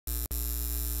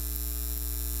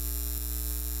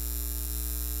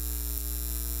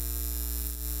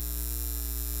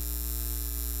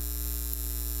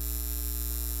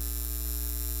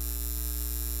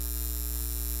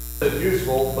It's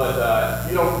useful, but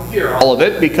you don't hear all of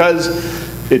it because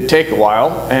it'd take a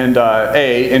while, and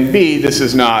A, and B, this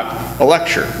is not a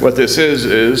lecture. What this is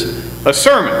a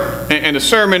sermon. And a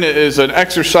sermon is an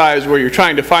exercise where you're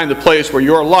trying to find the place where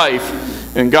your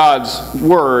life and God's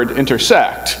Word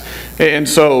intersect. And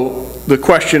so the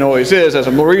question always is, as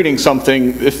I'm reading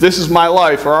something, if this is my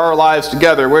life or our lives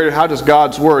together, how does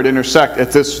God's Word intersect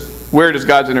at this? Where does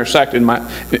God intersect in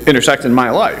my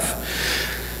life?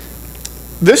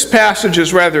 This passage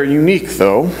is rather unique,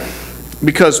 though,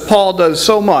 because Paul does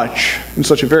so much in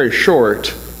such a very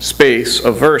short space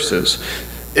of verses.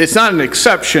 It's not an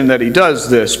exception that he does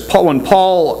this. When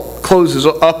Paul closes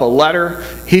up a letter,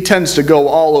 he tends to go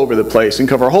all over the place and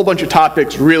cover a whole bunch of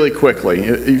topics really quickly.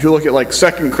 If you look at like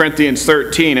 2 Corinthians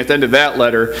 13, at the end of that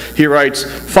letter, he writes,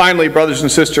 "Finally, brothers and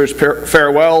sisters,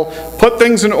 farewell. Put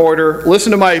things in order.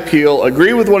 Listen to my appeal.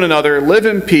 Agree with one another. Live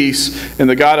in peace. And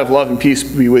the God of love and peace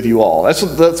be with you all."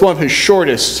 That's one of his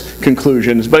shortest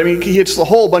conclusions. But I mean, he hits a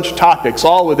whole bunch of topics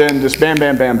all within just bam,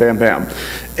 bam, bam, bam, bam.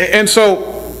 And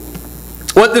so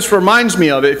what this reminds me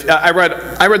of, I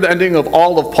read the ending of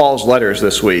all of Paul's letters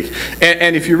this week.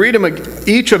 And if you read them,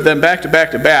 each of them back to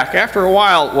back to back, after a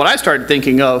while, what I started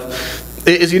thinking of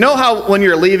is, you know how when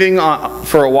you're leaving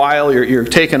for a while, you're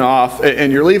taken off,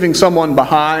 and you're leaving someone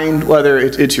behind, whether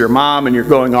it's your mom and you're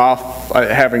going off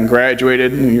having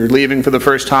graduated and you're leaving for the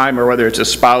first time, or whether it's a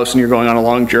spouse and you're going on a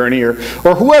long journey, or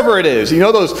whoever it is. You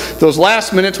know those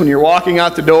last minutes when you're walking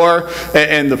out the door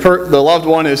and the loved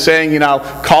one is saying,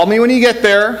 call me when you get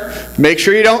there, make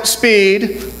sure you don't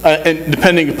speed, and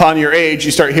depending upon your age, you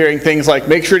start hearing things like,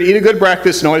 make sure to eat a good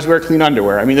breakfast and always wear clean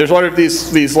underwear. I mean, there's one of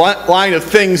these line of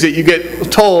things that you get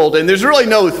told, and there's really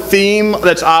no theme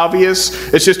that's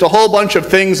obvious. It's just a whole bunch of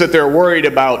things that they're worried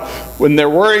about when they're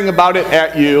worrying about it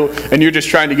at you, and you're just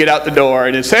trying to get out the door,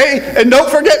 and it's, hey, and don't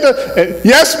forget to,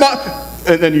 yes, Mom,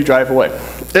 and then you drive away.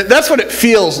 That's what it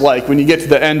feels like when you get to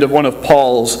the end of one of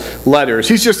Paul's letters.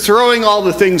 He's just throwing all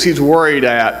the things he's worried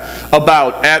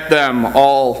about at them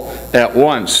all at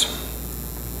once.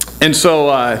 And so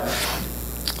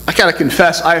I got to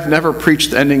confess, I've never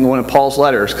preached the ending of one of Paul's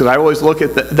letters, because I always look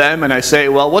at them and I say,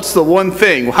 well, what's the one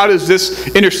thing? How does this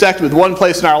intersect with one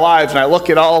place in our lives? And I look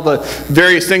at all the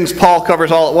various things Paul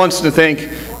covers all at once and think,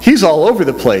 he's all over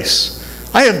the place.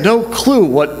 I have no clue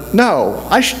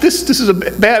this is a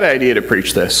bad idea to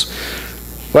preach this.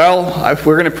 Well,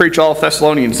 we're going to preach all of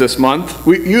Thessalonians this month.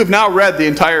 You have now read the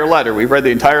entire letter. We've read the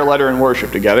entire letter in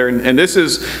worship together, and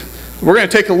we're going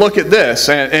to take a look at this,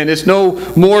 and it's no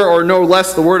more or no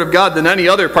less the Word of God than any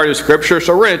other part of Scripture,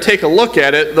 so we're going to take a look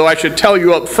at it, though I should tell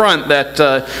you up front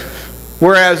that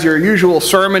whereas your usual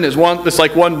sermon is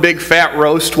like one big fat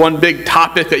roast, one big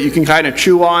topic that you can kind of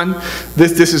chew on,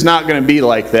 this is not going to be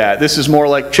like that. This is more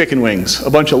like chicken wings,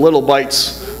 a bunch of little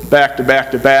bites back to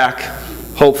back to back.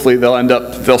 Hopefully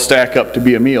they'll stack up to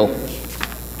be a meal.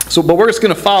 But we're just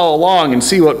going to follow along and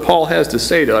see what Paul has to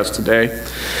say to us today.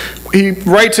 He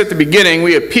writes at the beginning,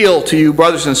 "We appeal to you,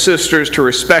 brothers and sisters, to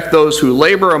respect those who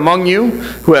labor among you,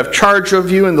 who have charge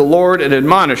of you in the Lord and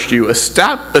admonish you.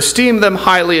 Esteem them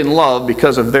highly in love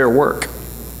because of their work."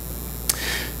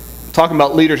 Talking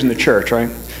about leaders in the church, right?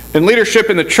 And leadership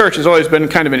in the church has always been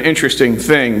kind of an interesting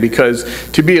thing, because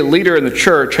to be a leader in the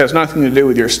church has nothing to do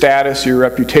with your status, your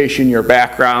reputation, your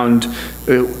background.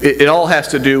 It all has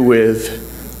to do with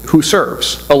who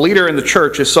serves. A leader in the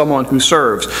church is someone who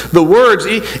serves. The words,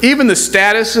 even the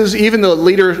statuses, even the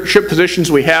leadership positions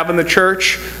we have in the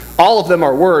church, all of them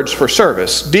are words for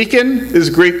service. Deacon is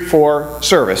Greek for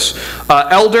service.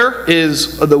 Elder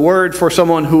is the word for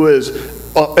someone who is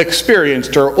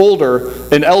experienced or older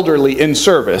and elderly in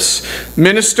service.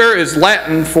 Minister is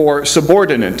Latin for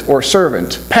subordinate or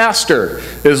servant. Pastor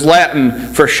is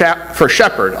Latin for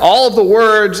shepherd. All of the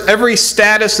words, every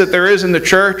status that there is in the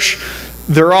church,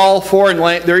 they're all foreign.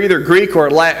 They're either Greek or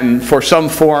Latin for some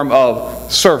form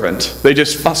of servant. They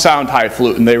just sound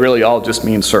highfalutin. They really all just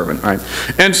mean servant, right?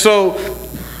 And so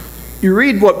you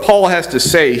read what Paul has to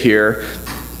say here,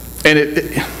 and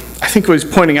I think he's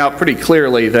pointing out pretty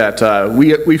clearly that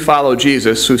we follow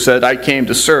Jesus, who said, "I came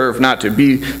to serve, not to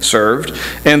be served,"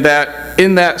 and that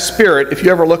in that spirit, if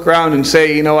you ever look around and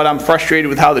say, you know what, I'm frustrated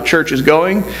with how the church is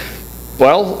going,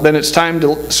 well, then it's time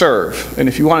to serve. And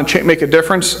if you want to make a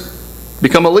difference,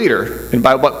 become a leader. And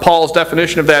by what Paul's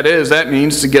definition of that is, that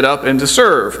means to get up and to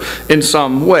serve in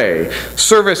some way.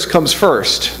 Service comes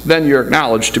first. Then you're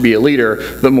acknowledged to be a leader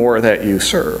the more that you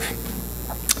serve.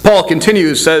 Paul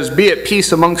continues, says, "Be at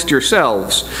peace amongst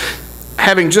yourselves."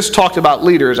 Having just talked about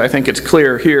leaders, I think it's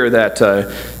clear here that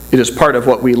it is part of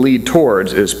what we lead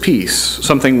towards is peace,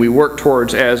 something we work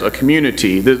towards as a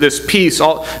community. This peace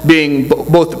being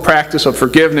both the practice of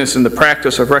forgiveness and the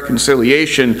practice of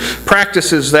reconciliation,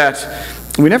 practices that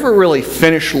we never really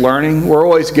finish learning. We're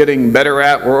always getting better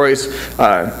at. We're always,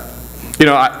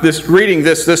 reading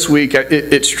this week,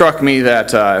 it struck me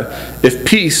that if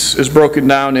peace is broken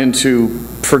down into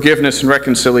forgiveness and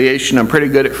reconciliation, I'm pretty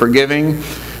good at forgiving.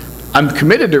 I'm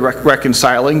committed to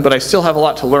reconciling, but I still have a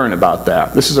lot to learn about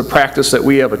that. This is a practice that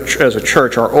we have as a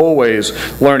church are always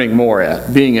learning more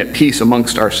at, being at peace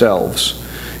amongst ourselves.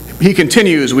 He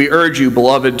continues, we urge you,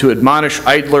 beloved, to admonish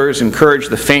idlers, encourage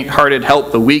the faint-hearted,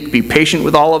 help the weak, be patient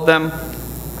with all of them.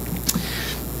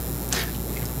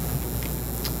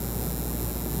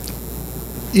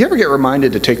 You ever get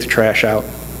reminded to take the trash out?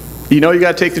 You know you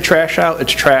got to take the trash out.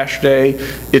 It's trash day.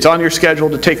 It's on your schedule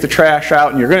to take the trash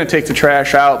out, and you're going to take the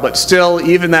trash out, but still,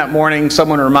 even that morning,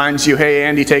 someone reminds you, hey,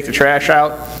 Andy, take the trash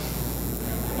out.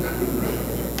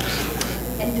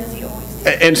 And does he always do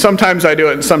it? And sometimes I do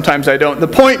it, and sometimes I don't. The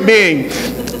point being,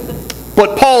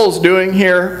 what Paul's doing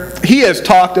here, he has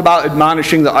talked about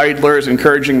admonishing the idlers,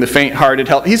 encouraging the faint-hearted,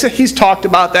 help. He's talked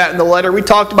about that in the letter. We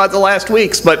talked about the last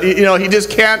weeks, but he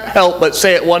just can't help but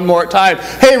say it one more time.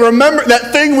 Hey, remember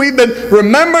that thing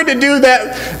remember to do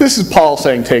that. This is Paul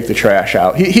saying, take the trash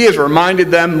out. He has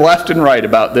reminded them left and right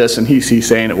about this, and he's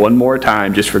saying it one more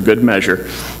time just for good measure.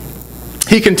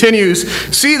 He continues,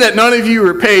 see that none of you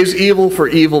repays evil for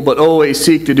evil, but always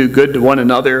seek to do good to one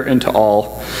another and to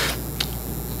all.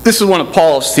 This is one of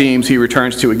Paul's themes he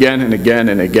returns to again and again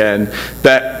and again,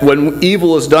 that when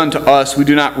evil is done to us, we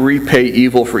do not repay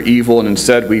evil for evil, and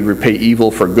instead we repay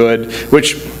evil for good,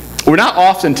 which we're not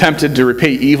often tempted to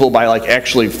repay evil by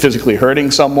actually physically hurting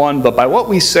someone, but by what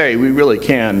we say, we really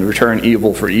can return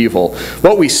evil for evil.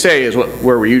 What we say is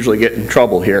where we usually get in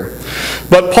trouble here.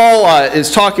 But Paul is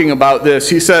talking about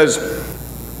this. He says,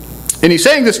 and he's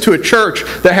saying this to a church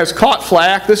that has caught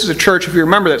flack. This is a church, if you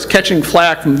remember, that's catching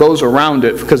flack from those around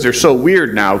it because they're so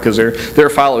weird now, because they're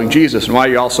following Jesus. And why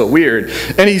are you all so weird?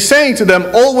 And he's saying to them,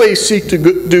 always seek to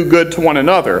do good to one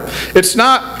another. It's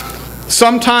not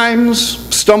sometimes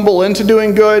stumble into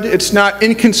doing good. It's not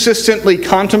inconsistently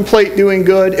contemplate doing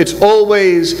good. It's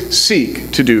always seek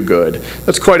to do good.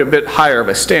 That's quite a bit higher of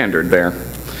a standard there.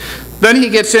 Then he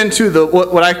gets into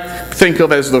what I think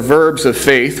of as the verbs of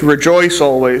faith. Rejoice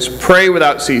always, pray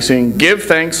without ceasing, give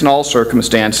thanks in all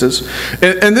circumstances.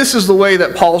 And this is the way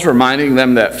that Paul's reminding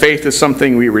them that faith is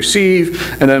something we receive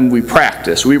and then we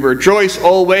practice. We rejoice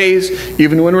always,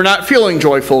 even when we're not feeling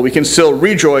joyful. We can still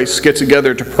rejoice, get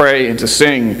together to pray and to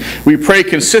sing. We pray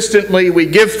consistently. We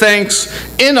give thanks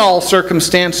in all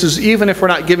circumstances, even if we're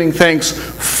not giving thanks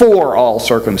for all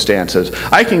circumstances.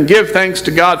 I can give thanks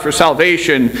to God for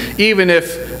salvation, even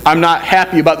if I'm not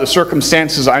happy about the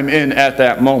circumstances I'm in at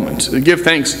that moment. Give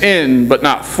thanks in, but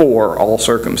not for all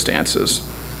circumstances.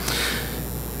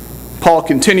 Paul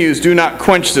continues, do not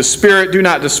quench the spirit, do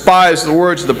not despise the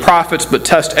words of the prophets, but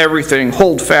test everything,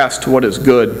 hold fast to what is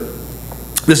good.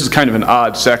 This is kind of an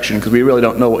odd section because we really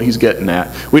don't know what he's getting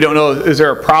at. We don't know, is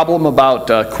there a problem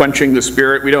about quenching the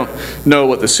spirit? We don't know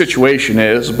what the situation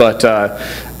is, but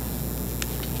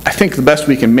I think the best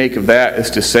we can make of that is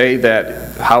to say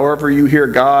that however you hear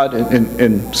God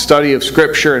in study of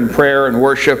Scripture and prayer and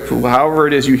worship, however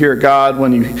it is you hear God,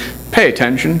 when you pay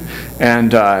attention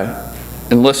and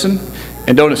listen,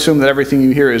 and don't assume that everything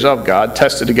you hear is of God,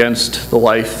 test it against the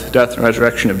life, death, and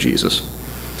resurrection of Jesus.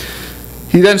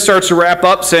 He then starts to wrap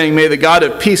up saying, may the God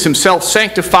of peace himself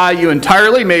sanctify you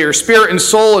entirely. May your spirit and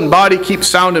soul and body keep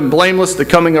sound and blameless the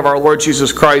coming of our Lord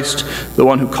Jesus Christ. The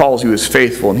one who calls you is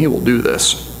faithful, and he will do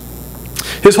this.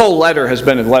 His whole letter has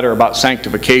been a letter about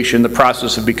sanctification, the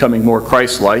process of becoming more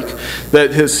Christ-like.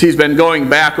 That he's been going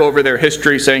back over their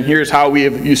history, saying, here's how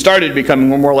you started becoming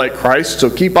more like Christ,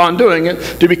 so keep on doing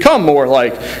it to become more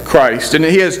like Christ. And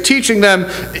he is teaching them,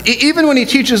 even when he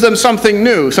teaches them something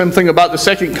new, something about the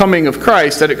second coming of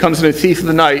Christ, that it comes in a thief of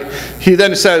the night, he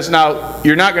then says, now,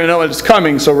 you're not going to know when it's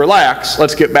coming, so relax.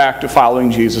 Let's get back to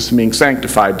following Jesus and being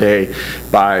sanctified day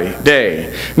by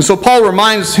day. And so Paul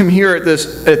reminds him here at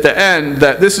the end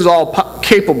that this is all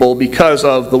capable because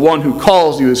of the one who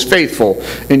calls you is faithful,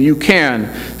 and you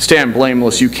can stand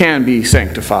blameless, you can be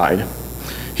sanctified.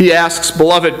 He asks,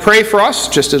 beloved, pray for us,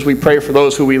 just as we pray for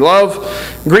those who we love.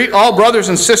 Greet all brothers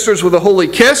and sisters with a holy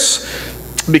kiss,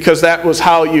 because that was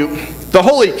how the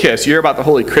holy kiss, you hear about the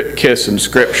holy kiss in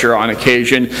Scripture on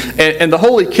occasion, and the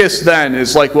holy kiss then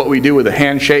is like what we do with a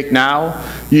handshake now.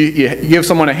 You give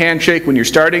someone a handshake when you're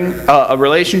starting a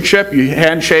relationship. You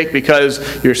handshake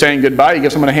because you're saying goodbye. You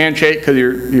give someone a handshake because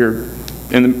you're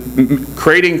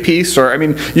creating peace,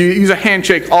 you use a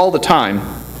handshake all the time.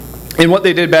 And what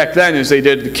they did back then is they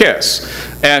did the kiss.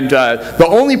 And the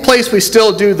only place we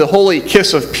still do the holy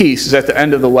kiss of peace is at the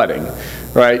end of the wedding.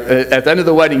 Right? At the end of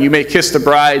the wedding, you may kiss the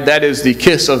bride. That is the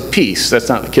kiss of peace. That's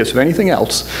not the kiss of anything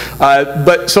else.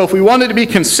 But so if we wanted to be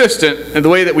consistent in the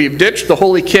way that we've ditched the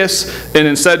holy kiss and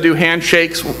instead do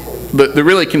handshakes, the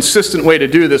really consistent way to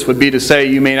do this would be to say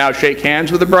you may now shake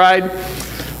hands with the bride.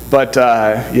 But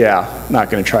yeah, not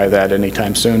going to try that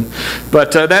anytime soon.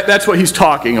 But that's what he's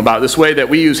talking about, this way that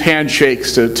we use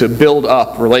handshakes to build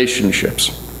up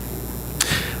relationships.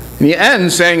 And he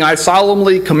ends saying, I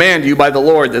solemnly command you by the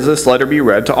Lord that this letter be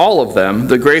read to all of them.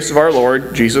 The grace of our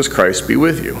Lord Jesus Christ be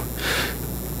with you.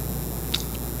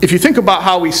 If you think about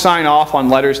how we sign off on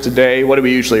letters today, what do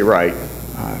we usually write?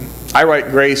 I write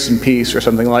grace and peace or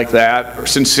something like that, or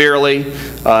sincerely,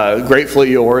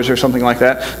 gratefully yours or something like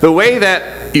that. The way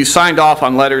that you signed off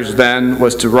on letters then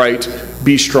was to write,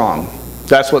 be strong.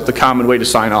 That's what the common way to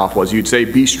sign off was. You'd say,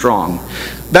 be strong.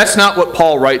 That's not what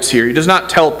Paul writes here. He does not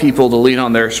tell people to lean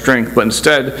on their strength, but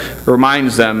instead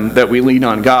reminds them that we lean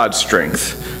on God's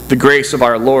strength. The grace of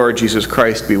our Lord Jesus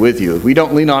Christ be with you. We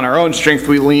don't lean on our own strength,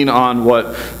 we lean on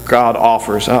what God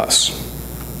offers us.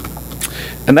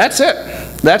 And that's it.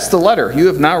 That's the letter. You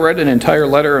have now read an entire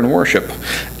letter in worship.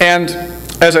 And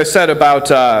as I said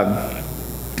about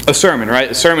a sermon,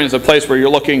 right? A sermon is a place where you're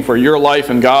looking for your life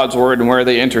and God's Word and where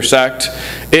they intersect.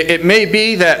 It may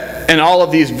be that in all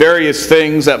of these various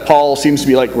things that Paul seems to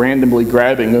be like randomly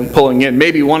grabbing and pulling in,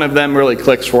 maybe one of them really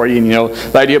clicks for you. You know,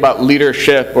 the idea about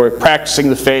leadership or practicing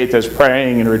the faith as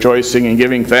praying and rejoicing and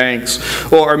giving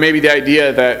thanks. Or maybe the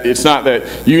idea that it's not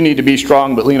that you need to be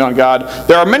strong but lean on God.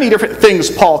 There are many different things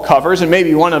Paul covers, and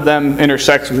maybe one of them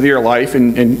intersects with your life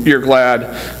and you're glad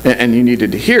and you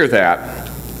needed to hear that.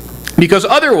 Because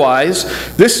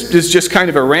otherwise, this is just kind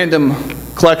of a random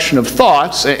collection of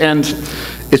thoughts, and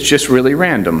it's just really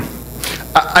random.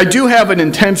 I do have an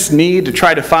intense need to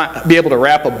try to be able to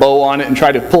wrap a bow on it and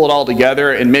try to pull it all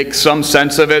together and make some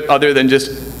sense of it other than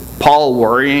just Paul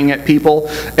worrying at people.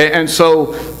 And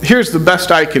so here's the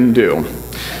best I can do.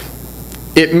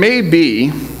 It may be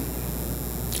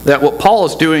that what Paul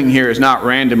is doing here is not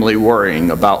randomly worrying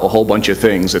about a whole bunch of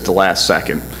things at the last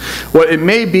second. What it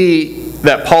may be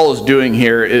that Paul is doing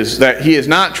here is that he is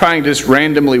not trying to just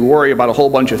randomly worry about a whole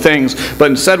bunch of things,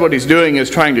 but instead what he's doing is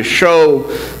trying to show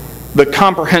the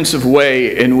comprehensive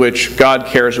way in which God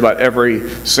cares about every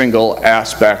single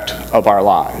aspect of our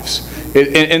lives.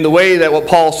 In the way that what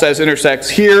Paul says intersects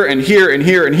here and here and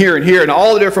here and here and here and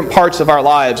all the different parts of our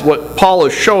lives, what Paul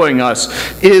is showing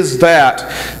us is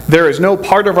that there is no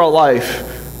part of our life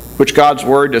which God's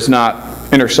Word does not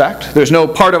intersect. There's no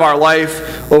part of our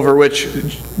life over which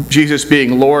Jesus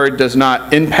being Lord does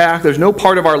not impact. There's no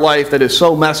part of our life that is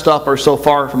so messed up or so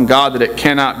far from God that it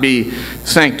cannot be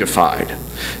sanctified.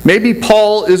 Maybe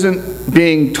Paul isn't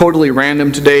being totally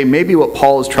random today. Maybe what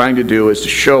Paul is trying to do is to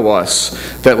show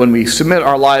us that when we submit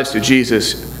our lives to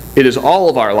Jesus, it is all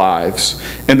of our lives,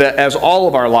 and that as all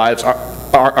of our lives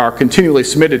are continually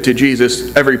submitted to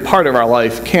Jesus, every part of our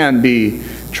life can be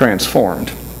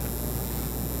transformed.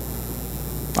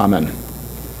 Amen.